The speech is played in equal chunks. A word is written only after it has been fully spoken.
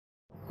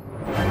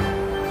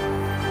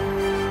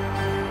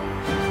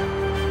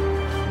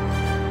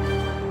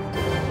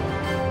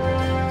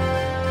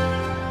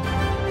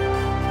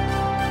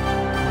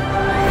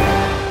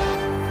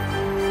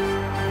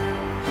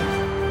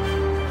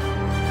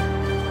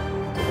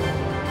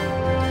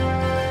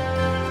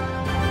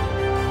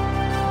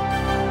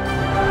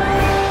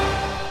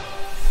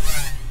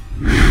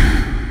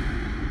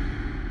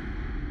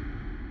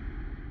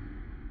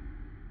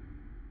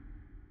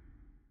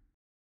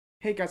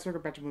Hey guys,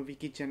 welcome back to Movie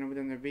Geek channel with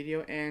another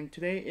video, and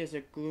today is a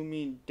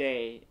gloomy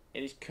day.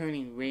 It is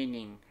currently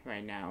raining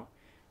right now.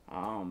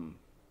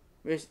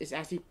 Which is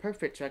actually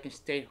perfect so I can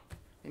stay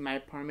in my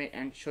apartment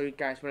and show you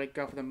guys what I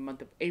got for the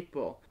month of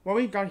April. What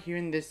we got here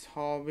in this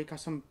haul, we got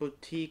some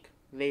boutique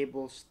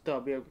label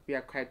stuff. We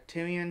have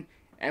Criterion,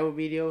 Arrow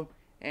Video,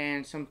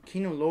 and some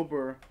Kino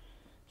Lorber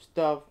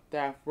stuff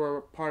that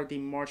were part of the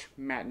March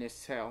Madness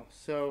sale.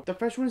 So the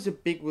first one is a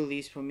big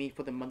release for me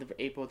for the month of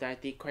April,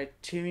 that the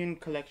Criterion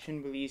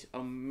Collection release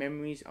of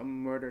Memories of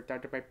Murder,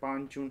 directed by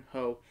Bong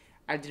Joon-ho.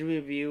 I did a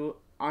review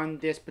on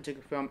this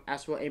particular film,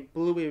 as well a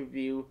Blu-ray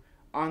review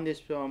on this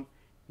film,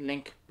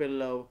 link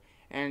below,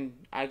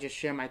 and I just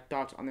share my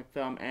thoughts on the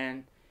film.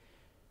 And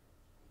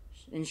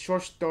in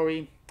short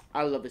story,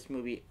 I love this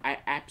movie. I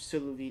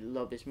absolutely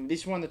love this movie.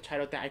 This is one of the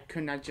titles that I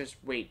could not just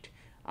wait.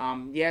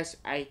 Yes,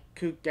 I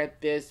could get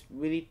this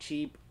really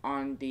cheap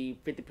on the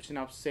 50%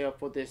 off sale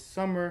for this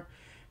summer,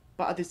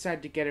 but I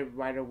decided to get it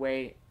right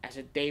away as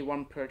a day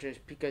one purchase,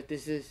 because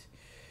this is,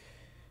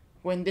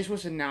 when this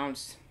was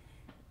announced,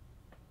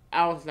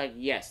 I was like,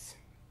 yes,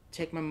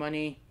 take my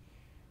money,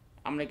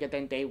 I'm gonna get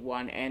that day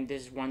one. And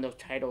this is one of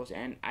those titles,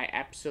 and I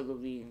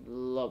absolutely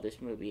love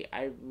this movie.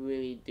 I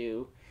really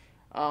do.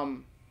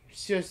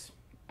 It's just,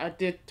 I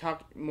did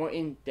talk more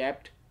in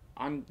depth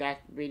on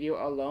that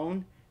video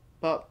alone,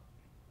 but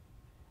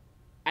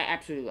I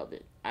absolutely loved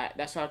it.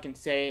 That's all I can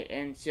say,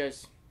 and it's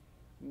just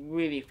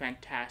really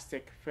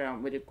fantastic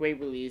film with a great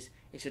release.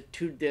 It's a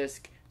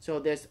 2-disc, so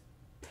there's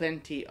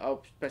plenty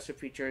of special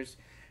features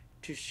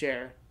to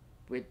share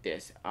with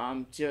this.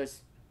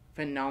 Just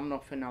phenomenal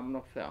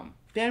film.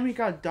 Then we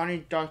got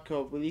Donnie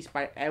Darko, released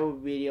by Arrow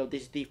Video.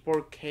 This is the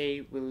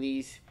 4K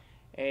release,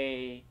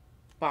 a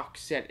box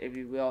set, if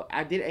you will.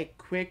 I did a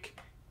quick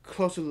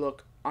closer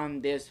look on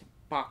this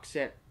box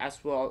set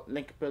as well,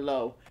 link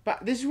below.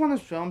 But this is one of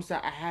those films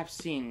that I have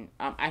seen.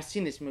 I've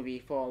seen this movie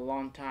for a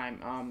long time.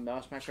 That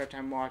was my first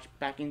time watch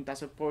back in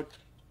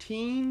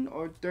 2014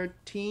 or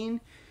 13,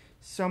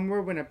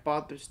 somewhere, when I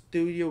bought the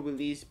studio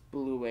release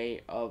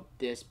Blu-ray of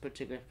this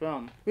particular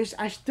film, which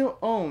I still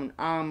own.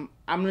 I'm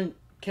gonna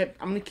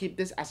keep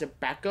this as a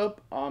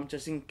backup,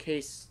 just in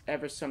case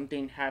ever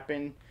something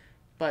happened.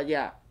 But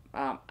yeah,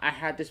 I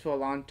had this for a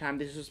long time.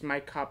 This was my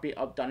copy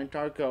of Donnie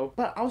Darko,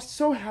 but I was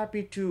so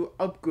happy to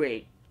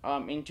upgrade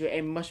into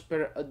a much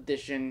better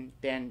edition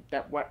than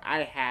what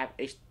I have,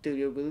 a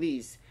studio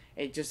release.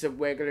 It's just a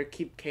regular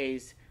keep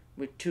case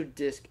with 2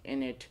 discs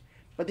in it,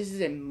 but this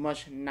is a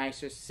much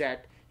nicer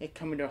set. It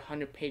comes with a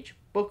 100-page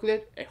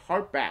booklet, a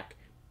hardback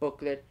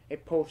booklet, a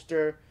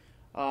poster,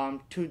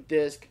 2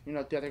 discs, the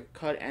other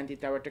cut and the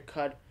director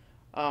cut.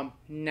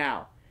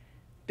 Now,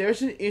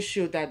 there's an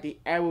issue that the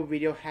Arrow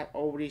Video had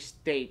already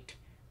stated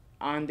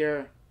on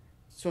their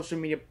social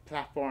media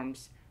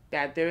platforms,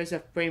 that there is a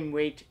frame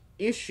rate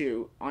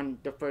issue on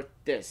the first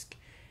disc.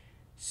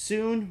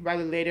 Soon,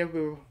 rather later,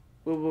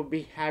 we will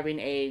be having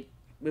a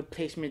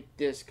replacement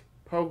disc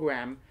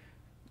program.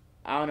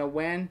 I don't know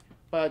when,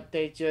 but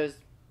they're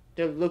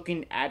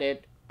looking at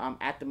it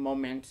at the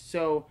moment.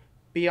 So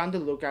be on the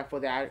lookout for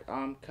that,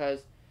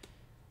 because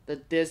the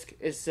disc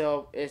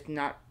itself is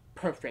not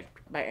perfect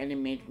by any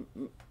means.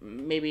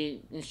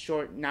 Maybe in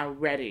short, not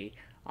ready.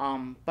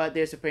 But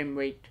there's a frame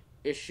rate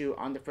issue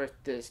on the first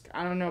disc.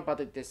 I don't know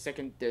about the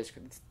second disc.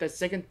 The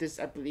second disc,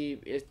 I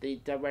believe, is the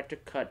director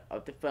cut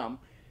of the film,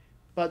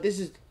 but this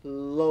is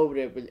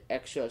loaded with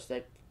extras,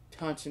 like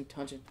tons and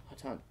tons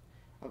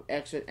of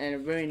extras, and a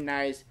very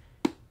nice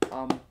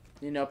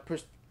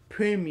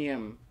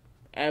premium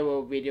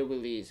Arrow Video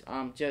release.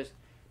 Just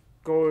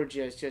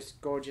gorgeous.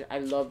 I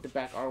love the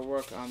back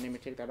artwork. Let me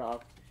take that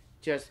off.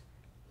 Just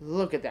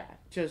look at that.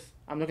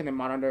 I'm looking at the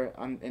monitor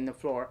in the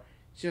floor.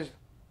 Just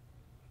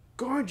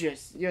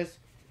gorgeous. Just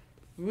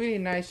really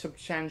nice,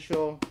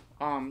 substantial.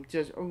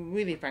 Just a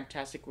really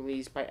fantastic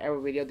release by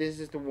Arrow Video. This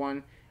is the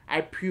one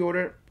I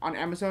pre-ordered on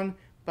Amazon,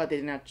 but they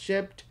did not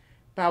ship.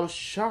 But I was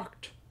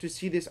shocked to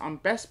see this on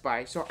Best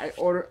Buy, so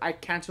I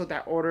canceled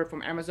that order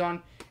from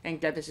Amazon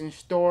and got this in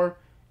store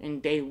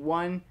in day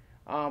one,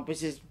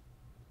 which is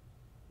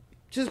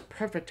just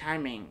perfect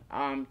timing.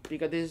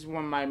 Because this is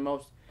one of my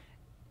most,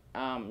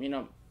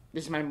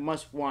 this is my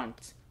must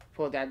want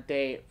for that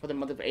day, for the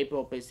month of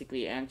April,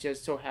 basically. And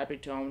just so happy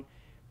to own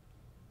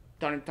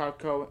Donnie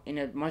Darko in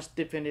a much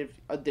definitive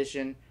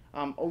edition.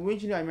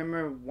 Originally, I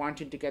remember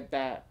wanting to get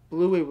that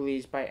Blu-ray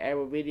release by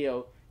Arrow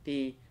Video,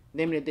 the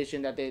limited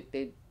edition that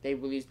they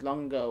released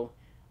long ago.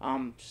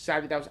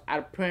 Sadly, that was out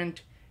of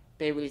print.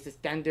 They released the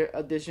standard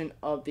edition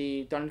of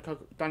the Donnie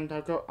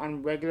Darko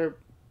on regular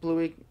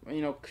Blu-ray,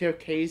 clear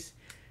case.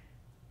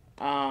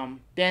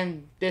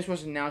 Then this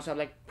was announced. I was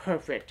like,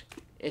 perfect.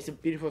 It's a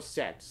beautiful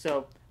set.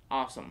 So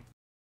awesome.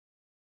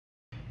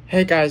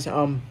 Hey guys,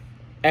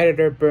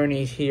 editor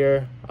Bernie's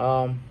here.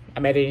 I'm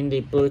editing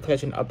the Blu-ray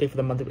collection update for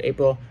the month of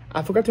April.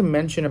 I forgot to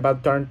mention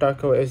about Donnie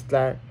Darko is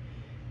that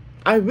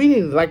I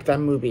really like that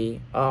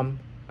movie. I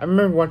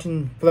remember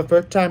watching for the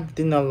first time,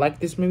 did not like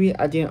this movie.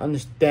 I didn't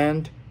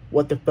understand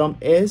what the film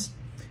is.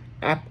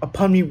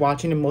 Upon me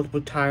watching it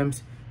multiple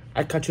times,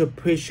 I got to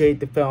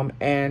appreciate the film,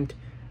 and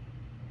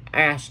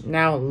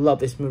now love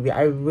this movie.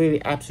 I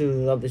really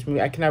absolutely love this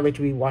movie. I cannot wait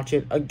to rewatch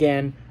it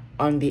again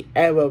on the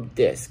Arrow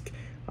disc.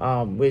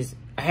 Which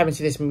I haven't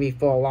seen this movie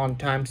for a long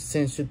time,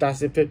 since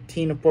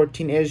 2015 or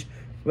 14-ish,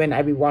 when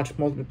I rewatched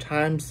multiple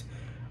times.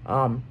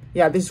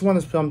 Yeah, this is one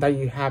of those films that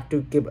you have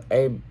to give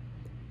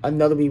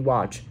another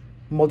rewatch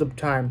multiple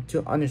times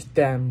to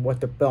understand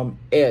what the film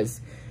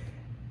is.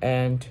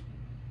 And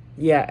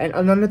yeah, and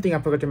another thing I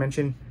forgot to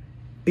mention,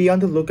 be on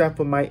the lookout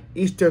for my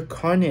Easter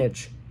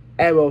Carnage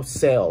Arrow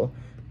sale,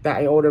 that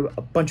I ordered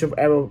a bunch of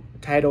Arrow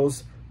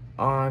titles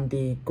on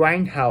the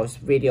Grindhouse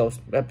Videos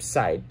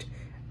website.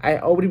 I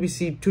already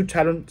received two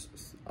titles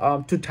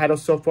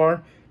so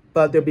far,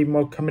 but there'll be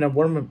more coming up.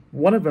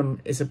 One of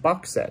them is a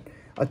box set,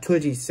 a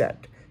trilogy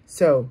set.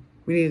 So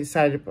really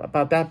excited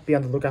about that. Be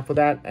on the lookout for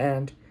that.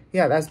 And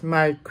yeah, that's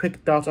my quick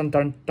thoughts on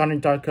Donnie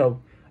Darko.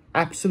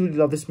 Absolutely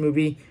love this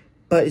movie,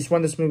 but it's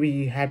one of those movies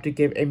you have to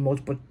give a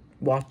multiple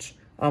watch,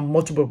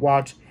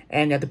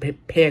 and you have to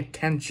pay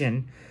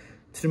attention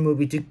to the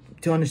movie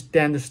to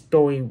understand the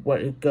story, where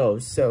it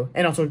goes. So,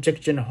 and also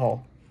Jake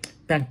Gyllenhaal,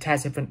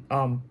 fantastic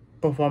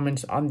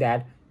performance on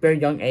that very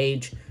young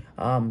age.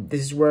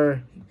 This is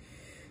where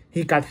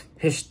he got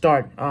his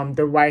start,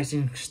 the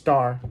rising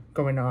star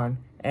going on.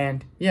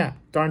 And yeah,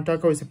 Donnie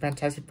Darko is a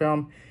fantastic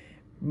film.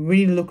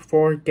 Really look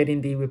forward to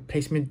getting the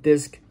replacement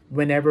disc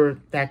whenever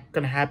that's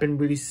gonna happen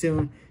really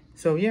soon.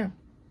 So yeah,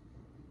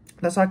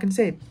 that's all I can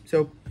say.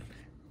 So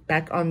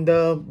back on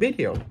the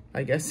video,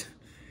 I guess.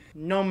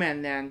 No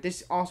Man Land.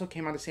 This also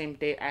came out the same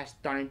day as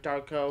Donnie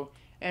Darko,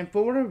 and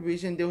for whatever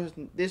reason,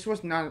 this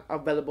was not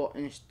available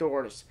in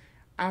stores.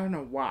 I don't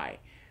know why,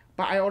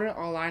 but I ordered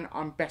online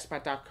on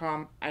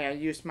BestBuy.com. I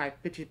used my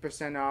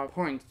 50% off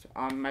points,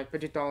 my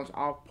 $50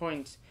 off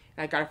points,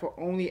 and I got it for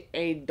only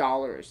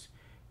 $8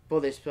 for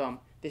this film.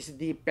 This is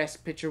the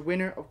Best Picture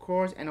winner, of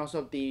course, and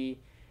also the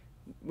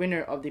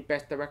winner of the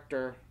Best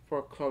Director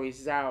for Chloe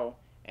Zhao.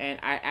 And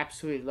I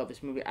absolutely love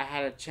this movie. I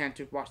had a chance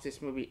to watch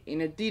this movie in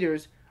the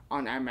theaters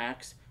on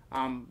IMAX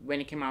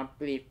when it came out, I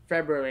believe,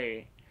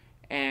 February.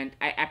 And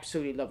I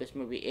absolutely love this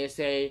movie. It's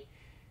a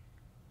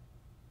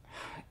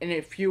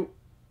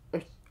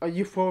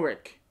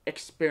euphoric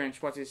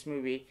experience watching this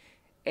movie.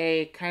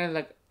 A kind of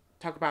like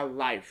talk about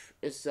life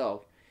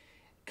itself.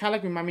 Kind of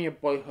like remind me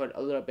of Boyhood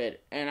a little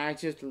bit. And I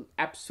just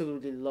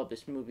absolutely love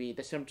this movie.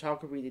 The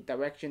cinematography, the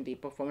direction, the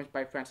performance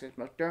by Frances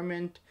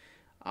McDormand.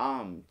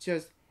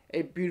 Just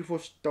a beautiful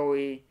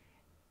story.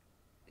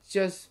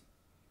 It's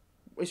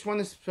one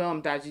of those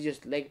films that you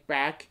just lay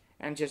back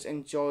and just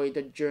enjoy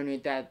the journey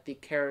that the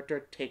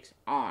character takes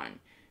on.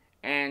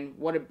 And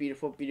what a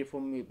beautiful,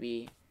 beautiful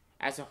movie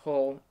as a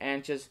whole.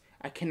 And just,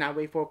 I cannot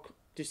wait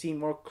to see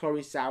more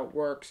Chloe Zhao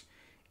works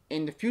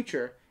in the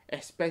future,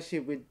 especially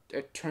with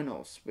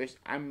Eternals, which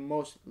I'm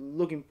most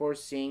looking forward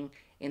to seeing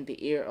in the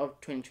year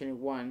of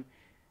 2021.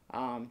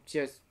 I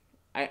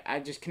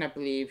just cannot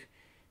believe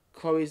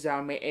Chloe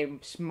Zhao made a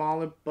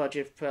smaller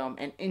budget film,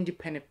 an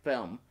independent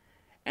film,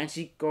 and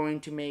she's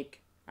going to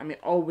make,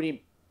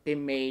 already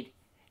been made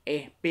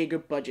a bigger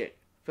budget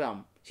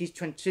film. She's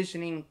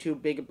transitioning to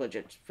bigger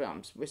budget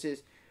films, which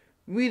is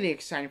really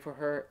exciting for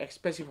her,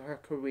 especially for her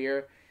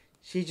career.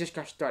 She just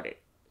got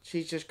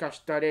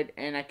started,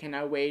 and I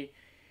cannot wait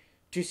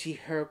to see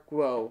her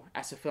grow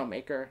as a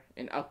filmmaker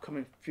in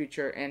upcoming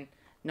future. And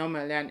No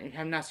Man Land, if you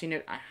have not seen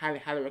it, I highly,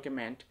 highly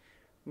recommend.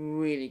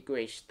 Really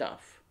great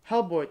stuff.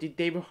 Hellboy, the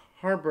David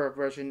Harbour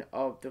version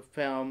of the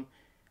film,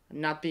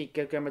 not the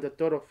Guillermo del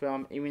Toro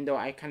film, even though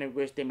I kind of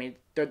wish they made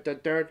the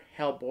third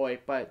Hellboy,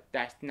 but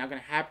that's not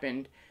going to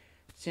happen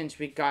since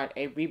we got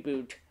a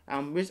reboot,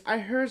 which I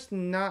heard is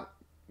not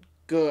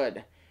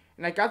good.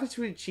 And I got this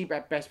really cheap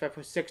at Best Buy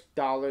for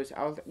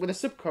 $6, with a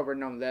slipcover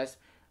nonetheless.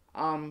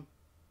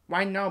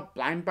 Why not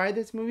blind buy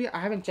this movie?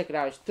 I haven't checked it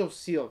out. It's still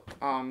sealed.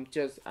 I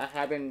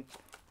haven't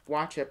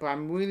watched it, but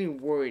I'm really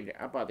worried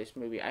about this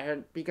movie.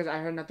 Because I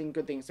heard nothing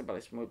good things about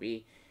this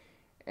movie,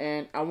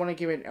 and I want to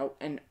give it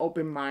an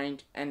open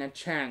mind and a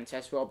chance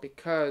as well,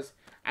 because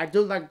I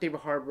do like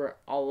David Harbour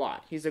a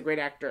lot. He's a great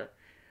actor.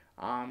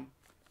 I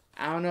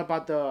don't know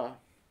about the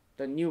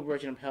new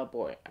version of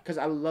Hellboy, because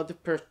I love the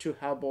first two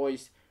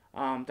Hellboys,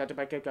 directed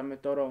by Guillermo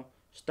del Toro,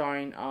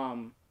 starring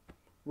Ron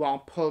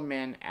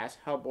Perlman as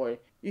Hellboy.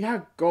 You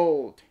have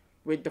gold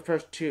with the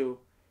first two.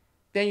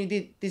 Then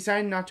you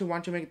decide not to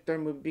want to make a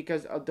third movie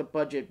because of the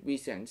budget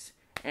reasons.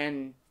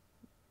 And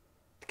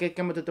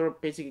Guillermo del Toro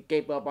basically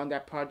gave up on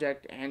that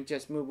project and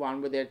just moved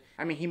on with it.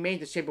 He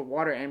made The Shape of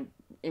Water, and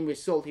in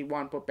result, he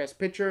won for Best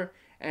Picture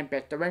and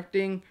Best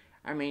Directing.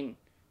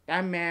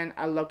 That man,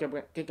 I love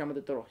Guillermo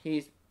del Toro.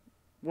 He's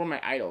one of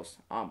my idols.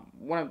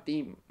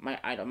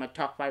 My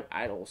top 5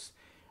 idols.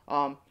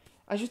 I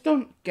just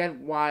don't get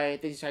why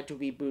they decide to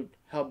reboot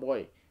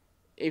Hellboy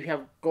if you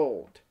have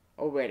gold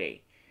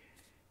already.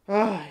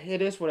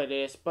 It is what it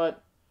is,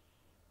 but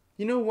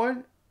you know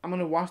what? I'm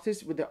gonna watch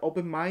this with an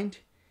open mind,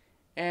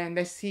 and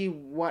let's see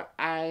what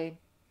I,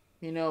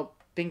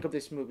 think of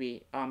this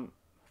movie.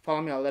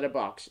 Follow me on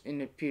Letterboxd in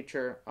the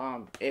future,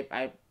 if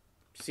I've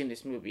seen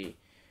this movie,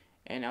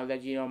 and I'll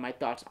let you know my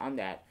thoughts on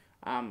that.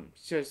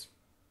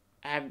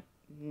 I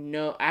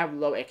have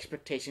low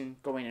expectation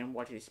going and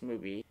watching this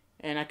movie,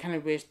 and I kind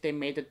of wish they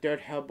made the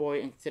third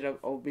Hellboy instead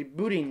of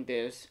rebooting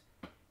this.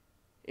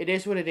 It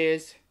is what it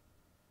is,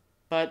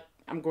 but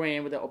I'm going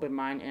in with an open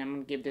mind, and I'm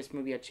gonna give this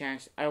movie a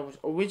chance. I was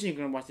originally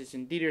gonna watch this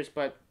in theaters,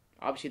 but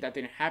obviously that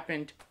didn't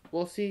happen.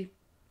 We'll see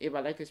if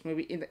I like this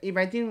movie. If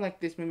I didn't like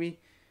this movie,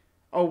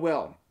 oh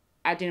well.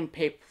 I didn't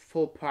pay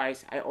full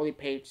price. I only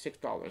paid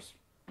 $6,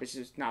 which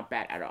is not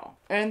bad at all.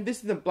 And this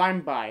is the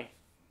blind buy,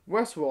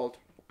 Westworld.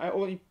 I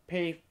only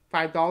paid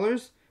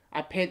 $5.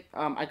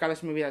 I got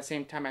this movie at the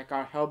same time I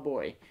got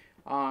Hellboy.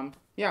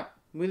 Yeah,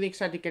 really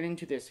excited to get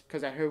into this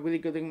because I heard really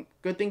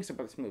good things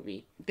about this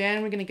movie.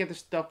 Then we're gonna get the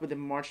stuff with the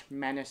March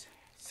Madness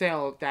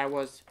sale that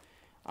was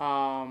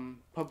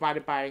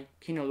provided by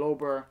Kino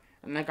Lorber,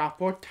 and I got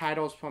 4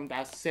 titles from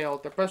that sale.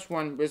 The first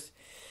one was,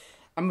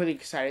 I'm really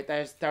excited.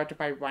 That is directed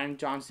by Rian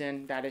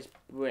Johnson. That is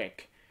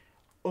Brick.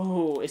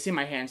 Oh, it's in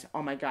my hands.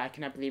 Oh my god, I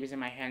cannot believe it's in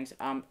my hands.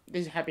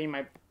 This has been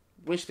my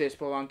wish list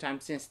for a long time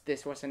since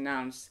this was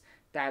announced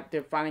that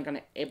they're finally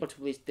gonna able to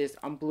release this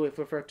on Blu-ray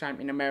for the first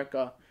time in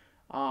America.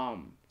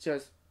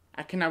 Just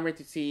I cannot wait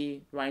to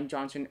see Rian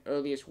Johnson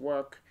earliest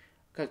work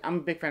because I'm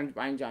a big fan of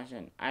Rian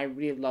Johnson. I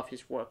really love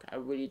his work. I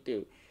really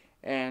do.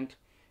 And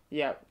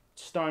yeah,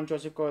 starring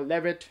Joseph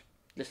Gordon-Levitt.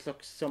 This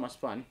looks so much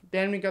fun.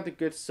 Then we got The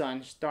Good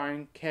Son,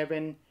 starring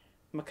Kevin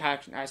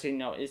McCulloch. Actually,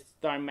 no, it's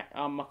starring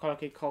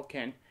Macaulay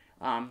Culkin.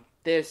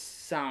 This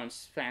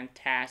sounds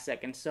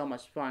fantastic and so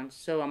much fun.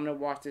 So I'm gonna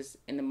watch this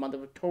in the month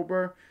of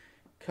October,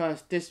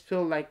 cause this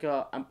feels like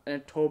an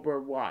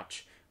October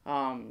watch.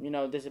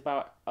 This is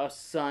about a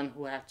son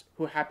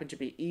who happened to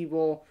be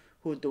evil,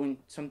 who's doing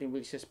something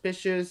really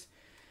suspicious.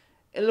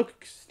 It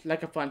looks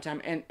like a fun time,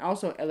 and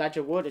also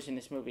Elijah Wood is in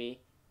this movie.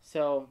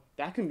 So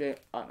that can be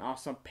an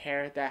awesome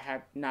pair that I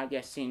have not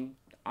yet seen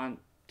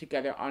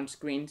together on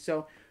screen.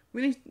 So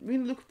really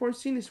look forward to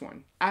seeing this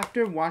one.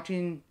 After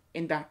watching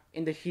In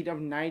the Heat of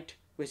Night,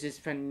 which is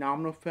a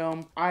phenomenal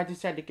film, I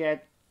decided to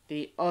get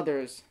The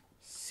Others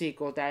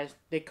sequel, that is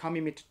They Call Me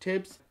Mr.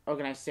 Tibbs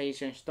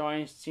organization,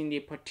 starring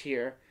Cindy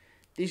Poitier.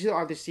 These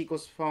are the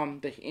sequels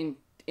from In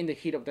the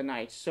Heat of the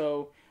Night.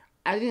 So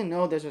I didn't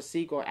know there's a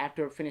sequel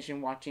after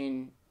finishing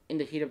watching In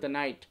the Heat of the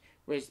Night,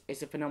 which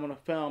is a phenomenal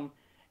film.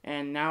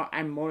 And now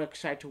I'm more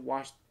excited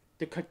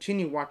to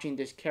continue watching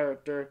this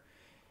character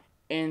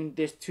in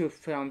these 2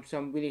 films. So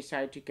I'm really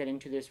excited to get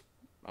into this,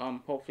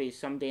 hopefully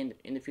someday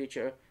in the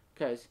future.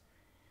 Because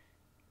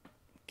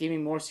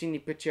giving more Sidney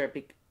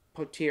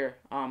Poitier,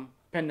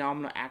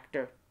 phenomenal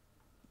actor.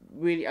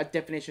 Really a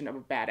definition of a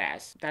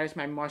badass. That is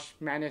my March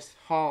Madness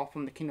haul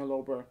from the Kino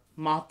Lorber.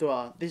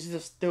 Mothra. This is a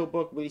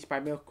steelbook released by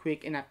Mill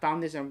Creek, and I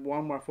found this in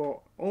Walmart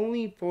for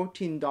only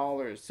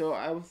 $14. So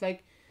I was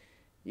like,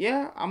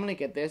 yeah, I'm gonna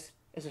get this.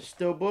 It's a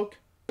steelbook,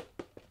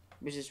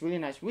 which is really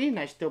nice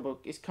steelbook.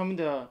 It's coming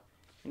to,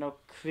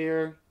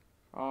 clear,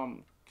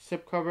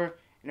 slip cover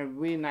and a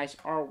really nice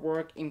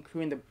artwork,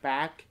 including the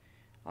back,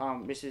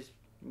 which is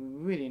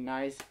really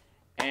nice.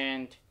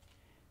 And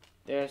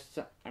there's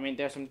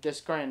some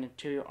discard and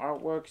interior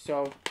artwork,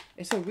 so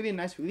it's a really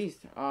nice release.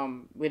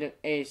 With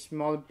a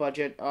small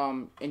budget,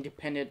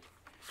 independent,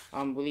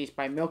 release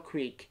by Mill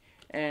Creek.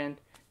 And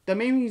the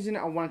main reason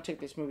I want to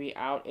check this movie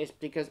out is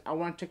because I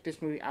want to check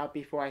this movie out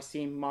before I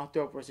see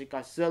Mothra vs.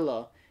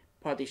 Godzilla,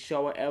 part of the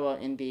Showa era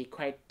in the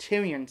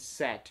Criterion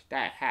set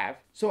that I have.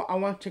 So I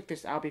want to check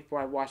this out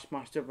before I watch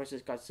Mothra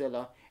vs.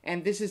 Godzilla.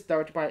 And this is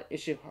directed by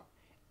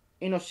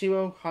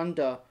Inoshiro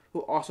Honda,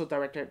 who also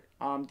directed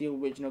the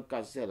original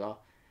Godzilla.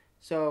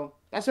 So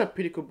that's a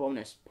pretty cool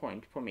bonus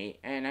point for me,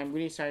 and I'm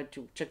really excited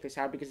to check this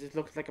out because it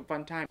looks like a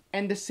fun time.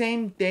 And the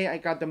same day I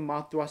got the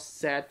Mothra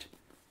set,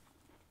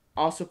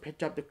 also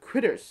picked up the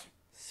Critters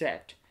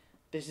set.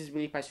 This is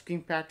released by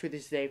Scream Factory.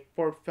 This is a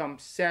 4-film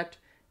set.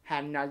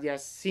 Have not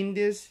yet seen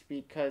this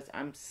because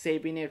I'm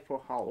saving it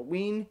for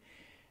Halloween.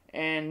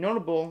 And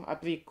notable, I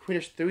believe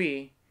Critters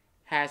 3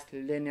 has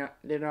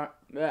a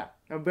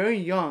very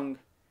young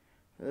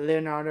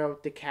Leonardo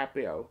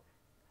DiCaprio.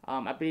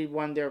 I believe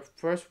won their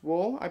first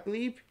role.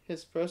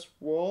 His first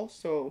role.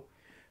 So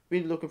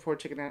really looking forward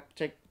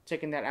to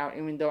checking that out.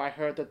 Even though I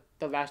heard that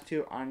the last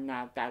 2 are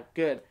not that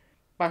good,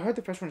 but I heard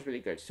the first one is really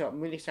good. So I'm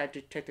really excited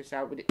to check this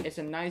out. It's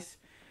a nice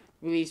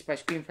release by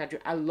Scream Factory.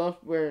 I love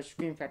where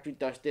Scream Factory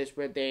does this,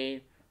 where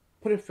they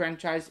put a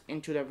franchise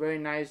into the very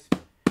nice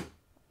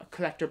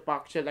collector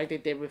box set like they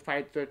did with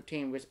Friday the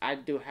 13th, which I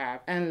do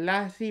have. And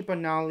lastly but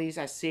not least,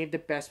 I saved the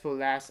best for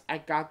last. I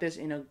got this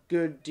in a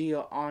good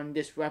deal on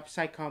this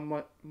website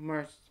called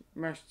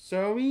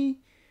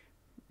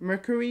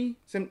Mercury,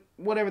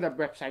 whatever that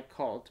website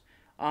called.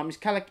 It's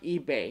kind of like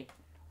eBay.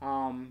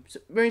 So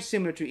very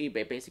similar to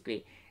eBay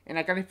basically. And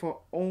I got it for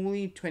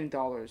only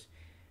 $20.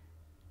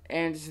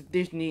 And it's a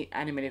Disney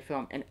animated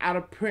film, an out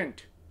of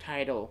print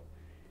title,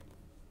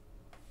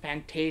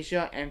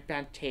 Fantasia and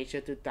Fantasia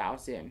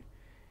 2000.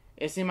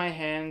 It's in my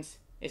hands,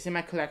 it's in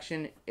my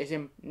collection, it's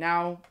in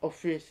now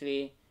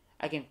officially.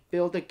 I can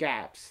fill the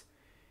gaps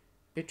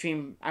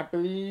between, I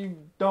believe,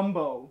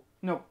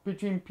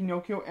 between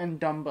Pinocchio and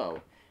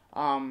Dumbo.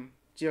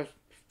 Just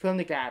fill in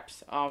the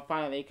gaps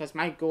finally, because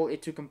my goal is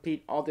to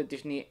complete all the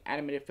Disney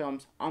animated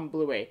films on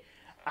Blu-ray.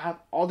 I have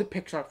all the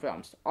Pixar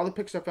films. All the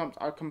Pixar films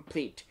are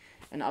complete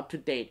and up to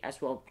date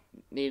as well,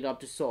 leading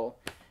up to Soul.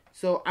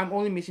 So I'm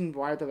only missing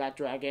Ride the Last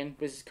Dragon,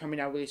 which is coming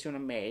out really soon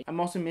in May. I'm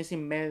also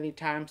missing Melody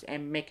Times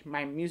and Make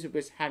My Music,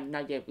 which have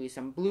not yet released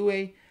on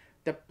Blu-ray.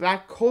 The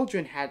Black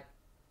Cauldron had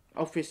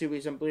officially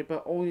released on Blu-ray,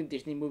 but only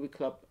Disney Movie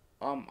Club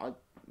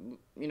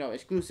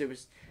exclusive,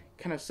 which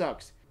kind of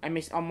sucks.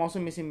 I'm also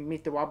missing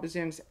Meet the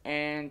Robinsons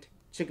and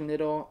Chicken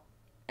Little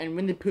and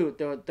Winnie the Pooh,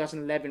 the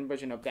 2011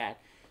 version of that.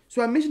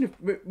 So I'm missing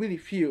really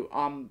few,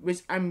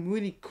 which I'm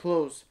really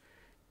close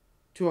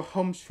to a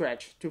home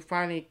stretch to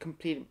finally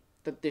complete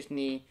the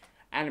Disney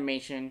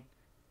animation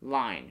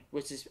line,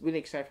 which is really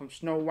exciting, from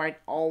Snow White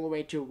all the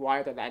way to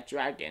Ride of that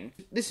Dragon.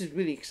 This is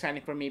really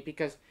exciting for me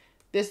because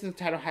this is the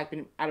title has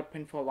been out of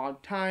print for a long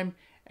time,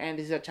 and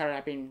this is a title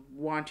I've been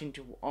wanting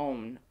to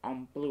own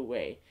on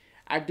Blu-ray.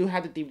 I do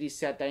have the DVD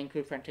set that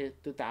includes Fantasia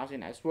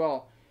 2000 as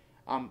well,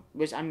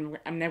 which I'm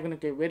never gonna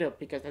get rid of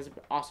because that's an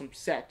awesome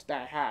set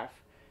that I have.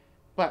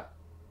 But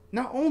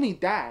not only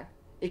that,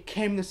 it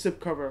came the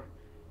slipcover.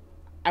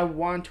 I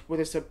want with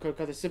a slipcover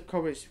because the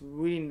slipcover is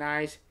really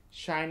nice,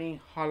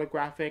 shiny,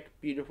 holographic,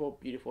 beautiful,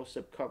 beautiful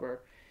slipcover.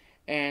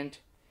 And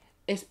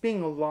it's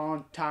been a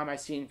long time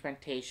I've seen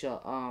Fantasia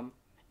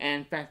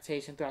and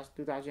Fantasia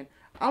 2000.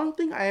 I don't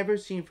think I ever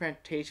seen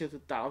Fantasia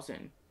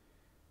 2000.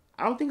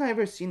 I don't think I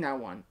ever seen that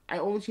one. I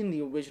only seen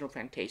the original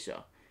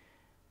Fantasia.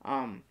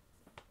 I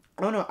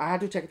don't know. I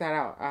have to check that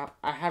out.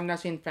 I have not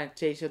seen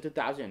Fantasia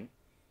 2000.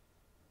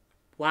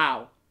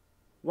 Wow.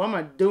 What am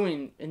I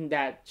doing in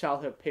that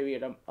childhood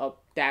period of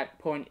that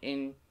point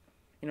in,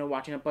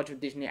 watching a bunch of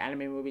Disney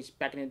anime movies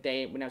back in the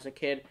day when I was a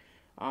kid?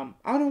 I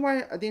don't know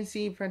why I didn't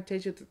see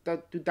Fantasia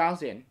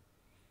 2000.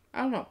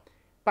 I don't know.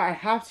 But I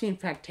have seen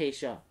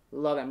Fantasia.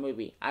 Love that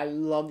movie. I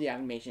love the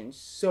animation. It's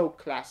so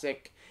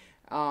classic.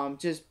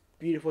 Just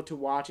beautiful to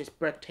watch. It's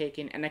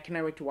breathtaking. And I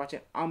cannot wait to watch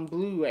it on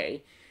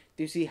Blu-ray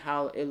to see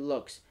how it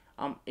looks.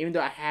 Even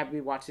though I have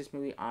rewatched this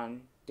movie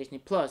on Disney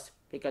Plus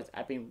because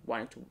I've been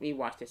wanting to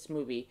rewatch this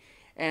movie.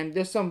 And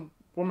there's one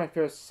of my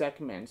favorite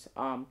segments.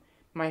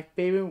 My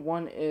favorite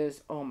one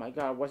is, oh my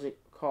god, what's it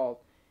called?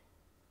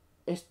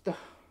 It's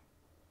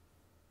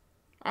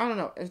I don't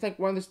know. It's like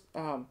one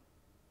of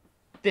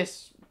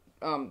this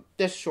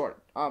short.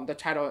 The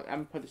title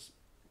I'm put this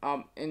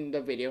in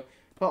the video,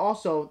 but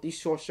also the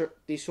short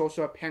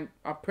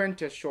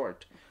apprentice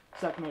short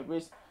segment,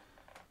 which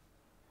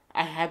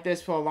I had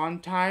this for a long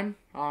time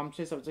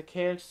since I was a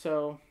kid.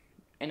 So,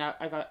 and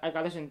I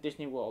got this in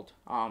Disney World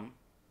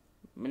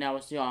when I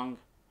was young.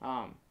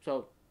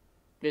 So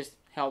this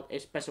held a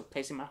special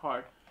place in my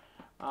heart.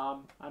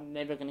 I'm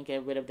never gonna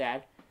get rid of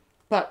that.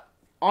 But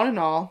all in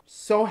all,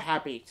 so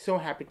happy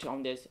to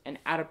own this, an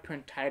out of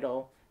print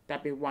title that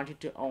I've been wanting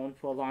to own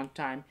for a long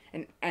time,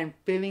 and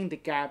filling the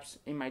gaps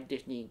in my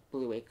Disney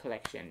Blu-ray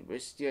collection,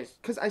 which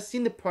just because I've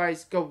seen the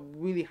price go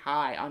really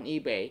high on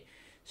eBay,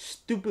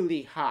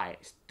 stupidly high,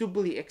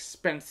 stupidly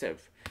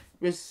expensive,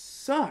 which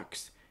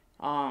sucks.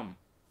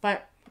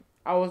 But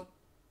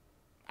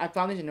I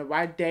found it in the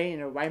right day, in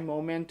the right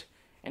moment,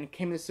 and it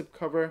came in the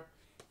slipcover.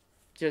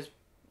 Just,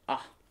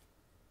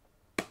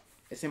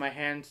 it's in my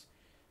hands.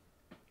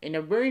 In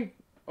a very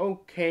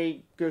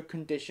okay, good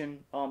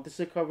condition. The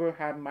slipcover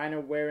had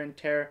minor wear and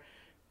tear,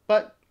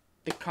 but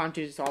the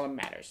content is all that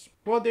matters.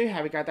 Well, there you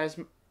have it, guys. That's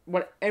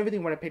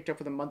everything what I picked up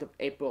for the month of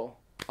April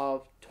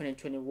of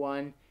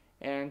 2021.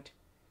 And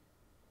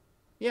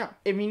yeah,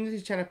 if you're new to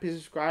this channel, please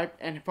subscribe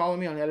and follow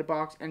me on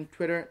Letterboxd and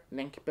Twitter,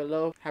 link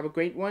below. Have a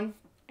great one,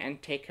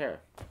 and take care.